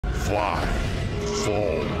5,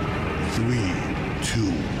 4, 3, 2,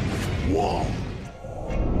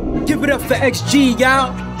 1. Give it up for XG,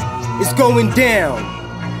 y'all. It's going down.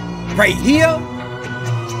 Right here,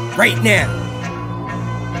 right now.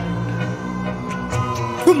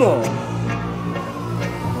 Come on.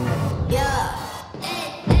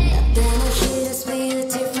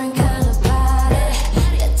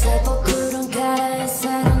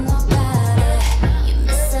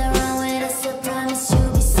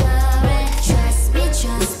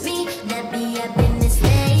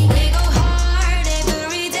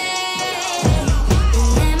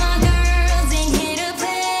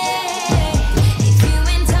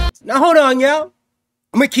 Now hold on, y'all.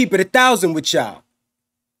 I'm gonna keep it 1,000 with y'all.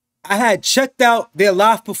 I had checked out their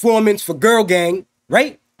live performance for Girl Gang,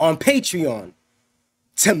 right? On Patreon.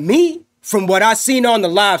 To me, from what I seen on the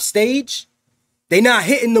live stage, they not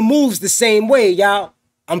hitting the moves the same way, y'all.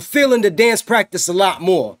 I'm feeling the dance practice a lot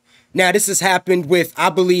more. Now, this has happened with, I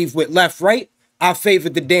believe, with Left Right. I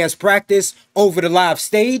favored the dance practice over the live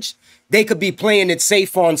stage. They could be playing it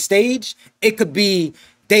safe on stage. It could be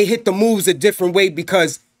they hit the moves a different way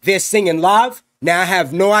because they're singing live. Now, I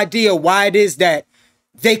have no idea why it is that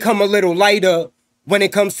they come a little lighter when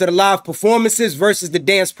it comes to the live performances versus the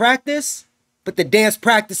dance practice. But the dance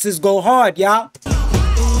practices go hard, y'all.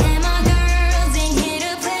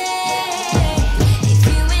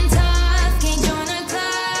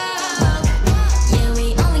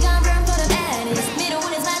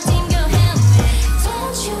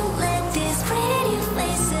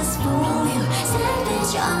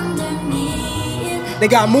 They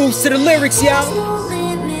got moves to the lyrics, y'all.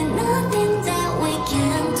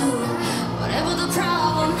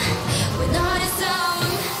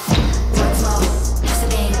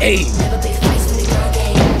 Hey.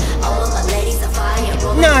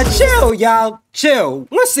 Nah, chill, y'all. Chill.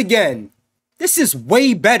 Once again, this is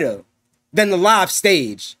way better than the live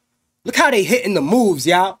stage. Look how they hitting the moves,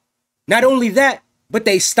 y'all. Not only that, but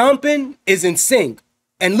they stomping is in sync.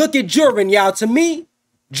 And look at Jurin, y'all. To me,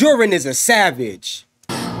 Jurin is a savage.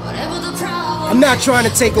 I'm not trying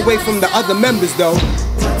to take away from the other members, though.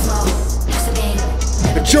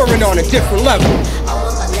 But Jurin on a different level.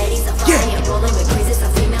 Yeah.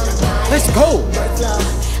 Let's go.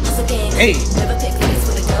 Hey.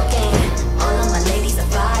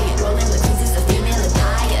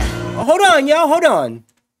 Oh, hold on, y'all. Hold on.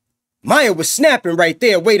 Maya was snapping right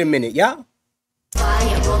there. Wait a minute, y'all.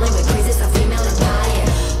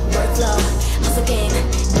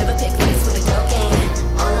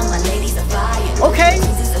 Okay.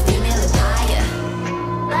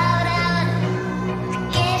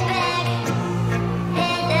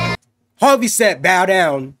 Harvey said bow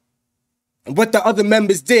down. And what the other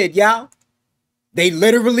members did, y'all, they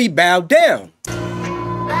literally bowed down.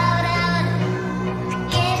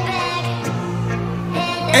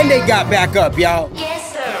 And they got back up, y'all.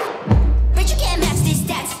 Yes, sir. Bitch, you can't match these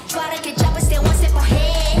stats. Try to catch up and stay one step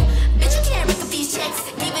ahead. Bitch, you can't rip up these checks.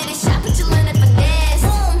 Give it a shot, but you learn it finesse.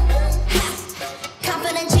 Boom. Ha.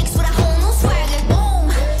 Confident chicks with a whole new swagger. Boom.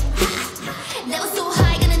 Ha. Level so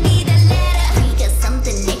high, gonna need a ladder. We got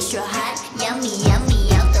something extra hot. Yummy, yummy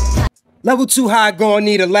out the pot. Level too high, gonna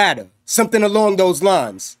need a ladder. Something along those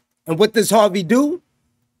lines. And what does Harvey do?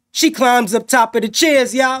 She climbs up top of the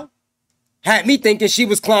chairs, y'all. Had me thinking she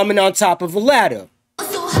was climbing on top of a ladder.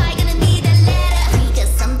 So high, gonna need a ladder. We got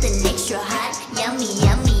something extra hot. Yummy,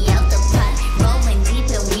 yummy out the pot. Rolling deep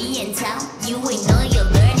and we in town. You ain't know you're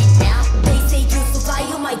learning now. They say you so fly,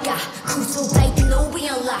 oh my god. Cruise so tight, you know we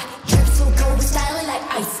unlock. Drip so cold, we styling like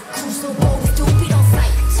ice. Cruise so bold, we stupid on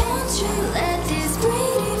sight. Don't you let these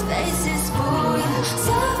pretty faces fool you.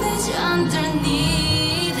 Savage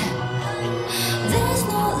underneath. There's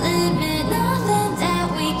no limit, nothing that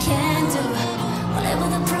we can do. Whatever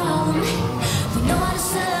the problem, we know how to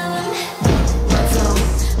solve them. Workflow,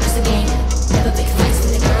 what's the game? Never big fights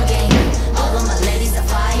with the girl gang. All of my ladies are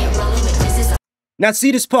fire, rolling with Chris's. Now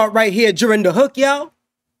see this part right here during the hook, y'all?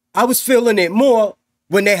 I was feeling it more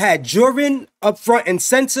when they had Jurin up front and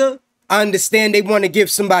center. I understand they want to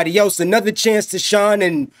give somebody else another chance to shine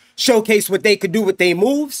and showcase what they could do with their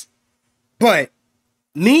moves. But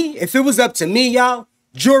me, if it was up to me, y'all,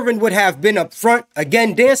 Jurin would have been up front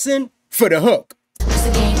again dancing for the hook. What's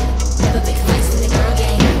the game? Never big fights with the girl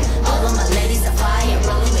gang. All of my ladies are fire,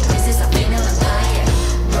 rolling with Chris's, I'm female empire.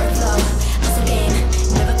 Workflow, what's the game?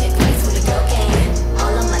 Never big fights with the girl gang.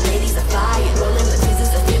 All of my ladies are fire, rolling with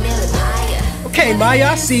Chris's, I'm female empire. Okay,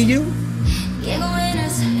 Maya, I see you. Giggle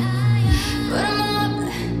winners, put 'em up,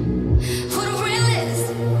 who the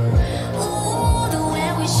realest? Ooh, the way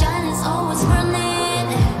we shine is always burning.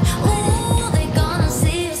 Ooh, they gonna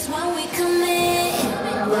see us when we come in.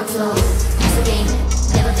 Workflow, hustle game,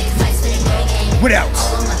 never pick fights with a girl gang. What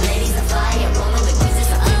else? All of my ladies are fire, rolling with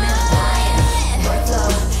pieces of female empire.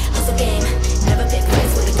 Workflow, hustle game, never pick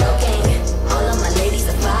fights with a girl gang. All of my ladies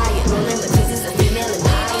are fire, rolling with pieces of female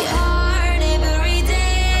empire. Hard every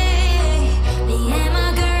day, me and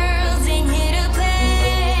my girls ain't here to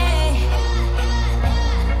play.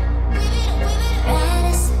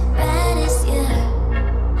 Baddest, baddest, yeah.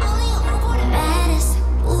 Baddest,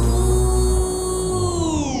 ooh.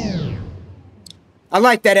 I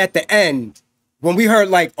like that at the end. When we heard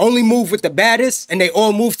like only move with the baddest and they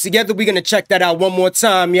all move together, we're gonna check that out one more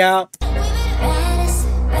time, y'all. Baddest,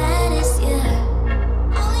 baddest, yeah.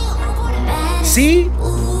 See?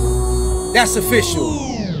 That's official.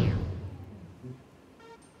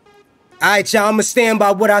 Alright, y'all, I'ma stand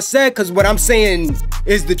by what I said, because what I'm saying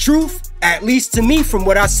is the truth, at least to me from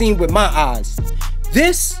what I seen with my eyes.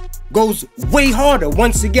 This goes way harder,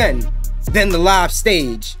 once again, than the live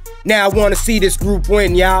stage. Now I want to see this group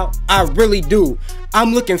win, y'all. I really do.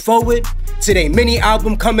 I'm looking forward to their mini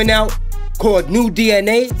album coming out called New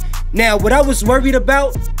DNA. Now, what I was worried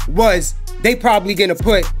about was they probably gonna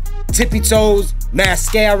put Tippy Toes,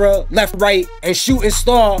 Mascara, Left Right, and Shooting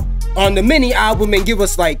Star on the mini album and give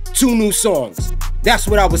us like 2 new songs. That's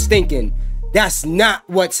what I was thinking. That's not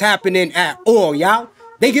what's happening at all, y'all.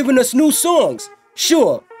 They giving us new songs.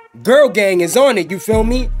 Sure, Girl Gang is on it, you feel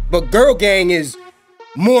me? But Girl Gang is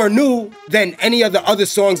more new than any of the other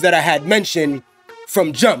songs that I had mentioned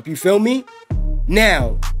from Jump, you feel me?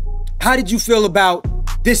 Now, how did you feel about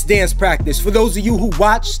this dance practice? For those of you who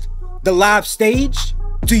watched the live stage,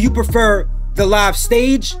 do you prefer the live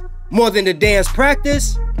stage more than the dance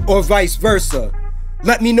practice, or vice versa?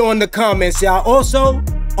 Let me know in the comments, y'all. Also,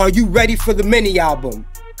 are you ready for the mini album?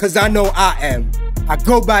 Cause I know I am. I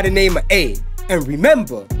go by the name of A. And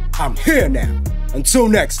remember, I'm here now. Until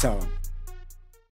next time.